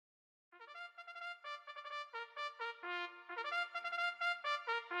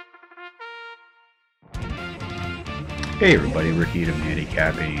Hey everybody, Rick Needham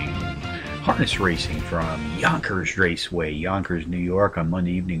handicapping harness racing from Yonkers Raceway, Yonkers, New York on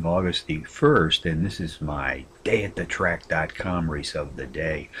Monday evening, August the 1st, and this is my dayatthetrack.com race of the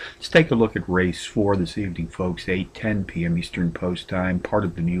day. Let's take a look at race 4 this evening, folks, 8:10 p.m. Eastern Post Time, part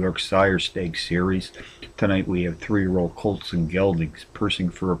of the New York Sire Stakes Series. Tonight we have 3-year-old colts and geldings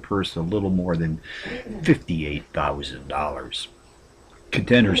pursing for a purse a little more than $58,000.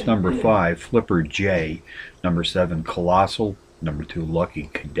 Contenders: number 5, Flipper J, number 7, Colossal, number 2, Lucky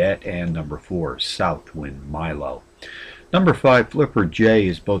Cadet, and number 4, Southwind Milo. Number 5, Flipper J,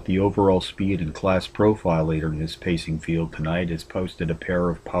 is both the overall speed and class profile leader in this pacing field tonight. Has posted a pair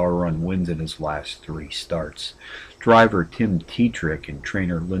of power run wins in his last 3 starts. Driver Tim Tetrick and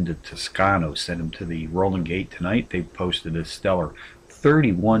trainer Linda Toscano sent him to the rolling gate tonight. They posted a stellar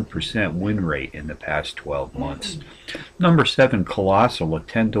 31% win rate in the past 12 months. Number 7, Colossal, a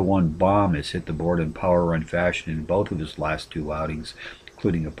 10-to-1 bomb, has hit the board in power run fashion in both of his last 2 outings,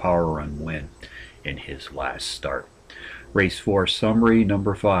 including a power run win in his last start. Race 4 summary: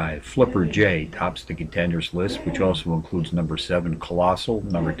 number 5, Flipper J, tops the contenders list, which also includes number 7, Colossal,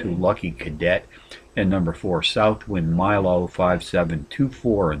 number 2, Lucky Cadet, and number 4, Southwind Milo,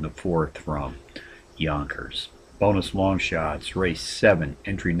 5-7-2-4 in the 4th from Yonkers. Bonus long shots: race 7,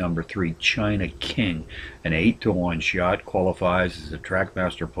 entry number 3, China King, an 8-to-1 shot, qualifies as a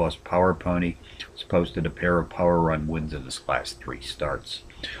Trackmaster Plus power pony. Has posted a pair of power run wins in his last 3 starts.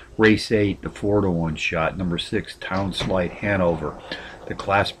 Race 8, the 4-to-1 shot, number 6, Town Slight Hanover, the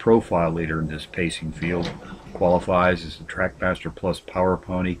class profile leader in this pacing field, qualifies as a Trackmaster Plus power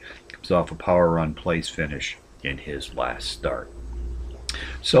pony. Comes off a power run place finish in his last start.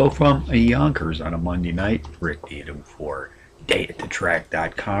 So from Yonkers on a Monday night, Rick Needham for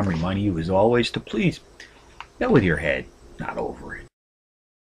dayatthetrack.com, reminding you as always to please bet with your head, not over it.